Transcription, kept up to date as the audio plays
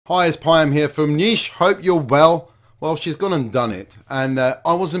Hi, it's Pam here from Niche. Hope you're well. Well, she's gone and done it, and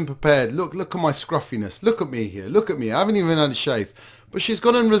I wasn't prepared. Look at my scruffiness. Look at me here. Look at me. I haven't even had a shave. But she's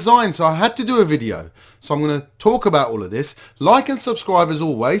gone and resigned, so I had to do a video. So I'm going to talk about all of this. Like and subscribe as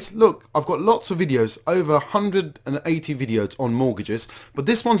always. Look, I've got lots of videos, over 180 videos on mortgages. But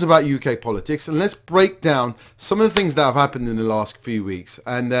this one's about UK politics. And let's break down some of the things that have happened in the last few weeks.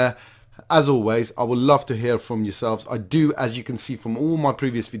 And as always, I would love to hear from yourselves. I do, as you can see from all my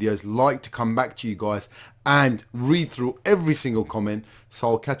previous videos, like to come back to you guys and read through every single comment. So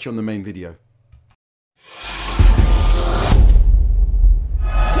I'll catch you on the main video.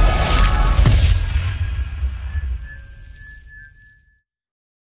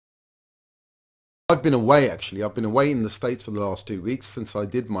 I've been away actually. I've been away in the States for the last 2 weeks since I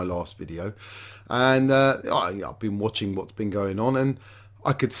did my last video. And I've been watching what's been going on, and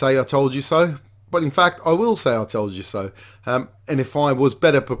I could say I told you so, but in fact I will say I told you so. And if I was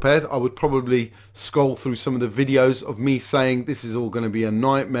better prepared, I would probably scroll through some of the videos of me saying this is all going to be a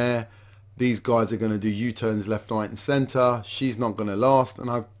nightmare. These guys are going to do U-turns left, right and centre. She's not going to last. And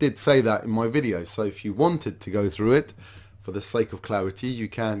I did say that in my video. So if you wanted to go through it, for the sake of clarity, you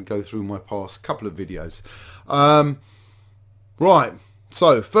can go through my past couple of videos. Right,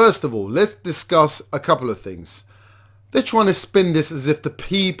 so first of all, let's discuss a couple of things. They're trying to spin this as if the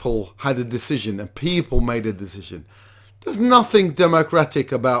people had a decision and people made a decision. There's nothing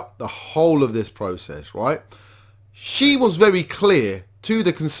democratic about the whole of this process, right? She was very clear to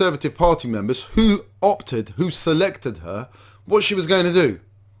the Conservative Party members who opted, who selected her, what she was going to do.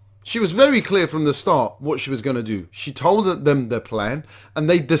 She was very clear from the start what she was going to do. She told them their plan, and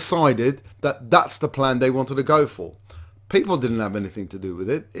they decided that that's the plan they wanted to go for. People didn't have anything to do with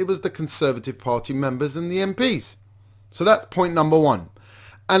it. It was the Conservative Party members and the MPs. So that's point number one.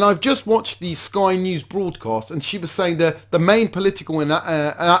 And I've just watched the Sky News broadcast, and she was saying that the main political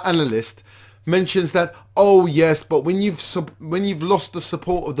analyst mentions that, oh yes, but when you've lost the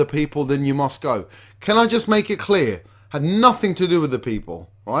support of the people, then you must go. Can I just make it clear? Had nothing to do with the people,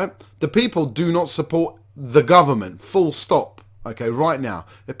 right? The people do not support the government, full stop. Okay, right now.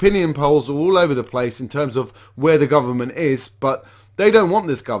 Opinion polls are all over the place in terms of where the government is, but they don't want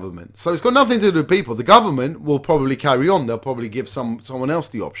this government. So it's got nothing to do with people. The government will probably carry on. They'll probably give someone else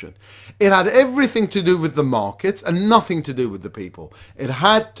the option. It had everything to do with the markets and nothing to do with the people. It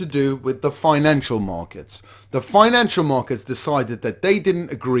had to do with the financial markets. The financial markets decided that they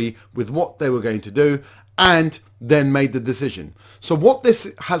didn't agree with what they were going to do, and then made the decision. So what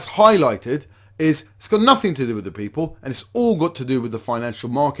this has highlighted is it's got nothing to do with the people, and it's all got to do with the financial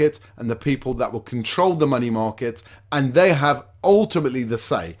markets and the people that will control the money markets, and they have ultimately the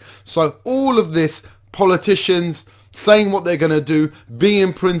say. So all of this, politicians saying what they're going to do,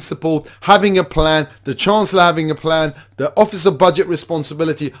 being principled, having a plan, the Chancellor having a plan, the Office of Budget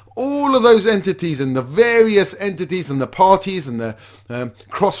Responsibility, all of those entities and the various entities and the parties and the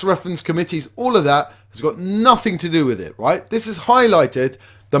cross-reference committees, all of that has got nothing to do with it, right? This is highlighted.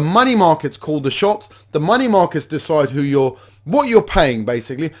 The money markets call the shots. The money markets decide what you're paying,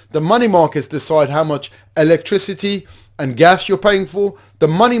 basically. The money markets decide how much electricity and gas you're paying for. The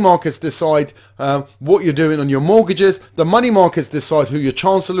money markets decide what you're doing on your mortgages. The money markets decide who your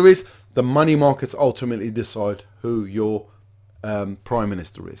Chancellor is. The money markets ultimately decide who your Prime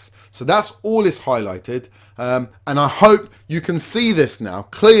Minister is. So that's all is highlighted, and I hope you can see this now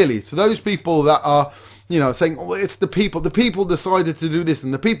clearly. To those people that are, saying, oh, it's the people decided to do this,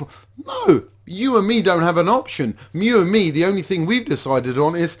 and the people, no, you and me don't have an option. You and me, the only thing we've decided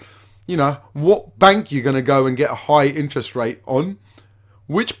on is, what bank you're going to go and get a high interest rate on,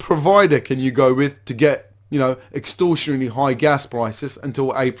 which provider can you go with to get, extortionately high gas prices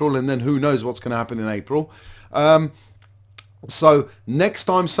until April, and then who knows what's going to happen in April. So next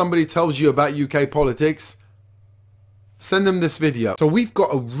time somebody tells you about UK politics, send them this video. So we've got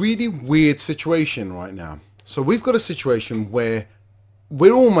a really weird situation right now. So we've got a situation where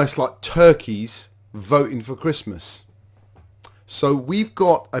we're almost like turkeys voting for Christmas. So we've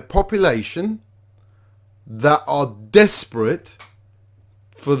got a population that are desperate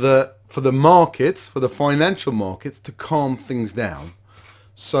for the markets, for the financial markets, to calm things down.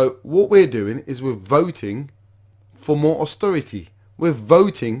 So what we're doing is we're voting for more austerity. We're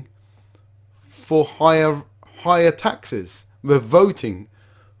voting for higher taxes. We're voting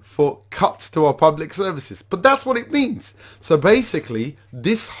for cuts to our public services. But that's what it means. So basically,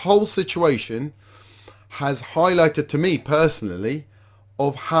 this whole situation has highlighted to me personally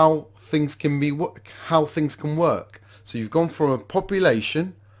of how things can work. So you've gone from a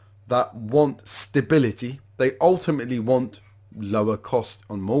population that want stability. They ultimately want lower cost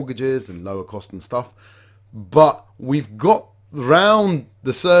on mortgages and lower cost and stuff. But we've got round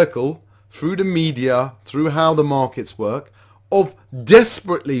the circle, through the media, through how the markets work, of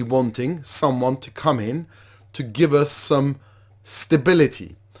desperately wanting someone to come in to give us some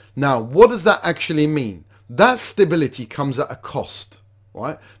stability. Now, what does that actually mean? That stability comes at a cost,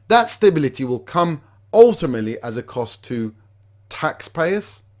 right? That stability will come ultimately as a cost to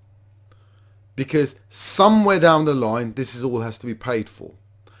taxpayers, because somewhere down the line, this is all has to be paid for.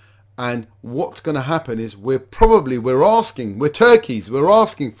 And what's going to happen is we're turkeys, we're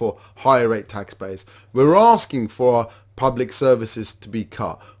asking for higher rate taxpayers. We're asking for public services to be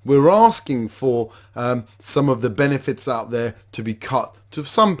cut. We're asking for some of the benefits out there to be cut to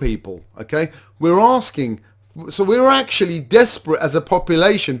some people, okay? We're asking, so we're actually desperate as a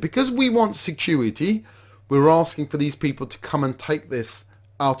population because we want security. We're asking for these people to come and take this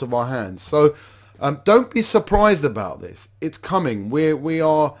out of our hands. So don't be surprised about this. It's coming. We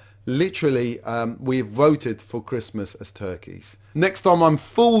are literally, we've voted for Christmas as turkeys. Next time I'm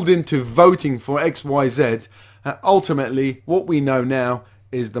fooled into voting for XYZ, ultimately what we know now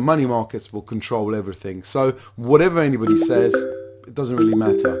is the money markets will control everything. So whatever anybody says, it doesn't really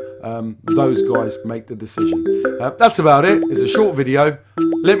matter. Those guys make the decision. That's about it. It's a short video.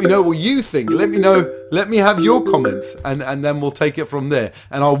 Let me know what you think. Let me have your comments, and then we'll take it from there.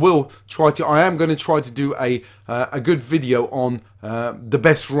 And I am going to try to do a good video on the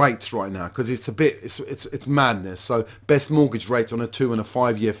best rates right now, because it's madness. So best mortgage rates on a 2 and a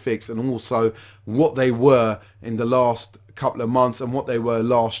 5 year fix, and also what they were in the last couple of months and what they were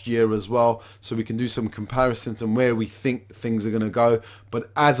last year as well, so we can do some comparisons and where we think things are going to go.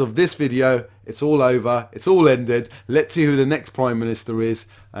 But as of this video, it's all over, it's all ended. Let's see who the next Prime Minister is,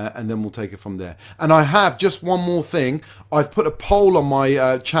 and then we'll take it from there. And I have just one more thing. I've put a poll on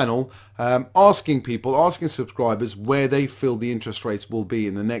my channel asking subscribers where they feel the interest rates will be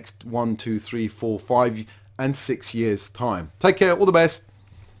in the next 1, 2, 3, 4, 5 and 6 years time. Take care, all the best.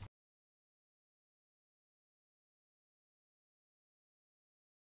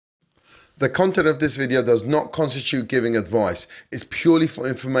 The content of this video does not constitute giving advice. It's purely for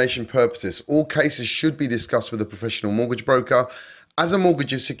information purposes. All cases should be discussed with a professional mortgage broker. As a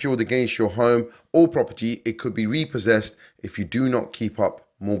mortgage is secured against your home or property, it could be repossessed if you do not keep up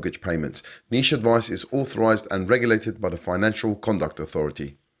mortgage payments. Niche advice is authorized and regulated by the Financial Conduct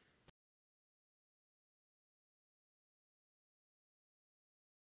Authority.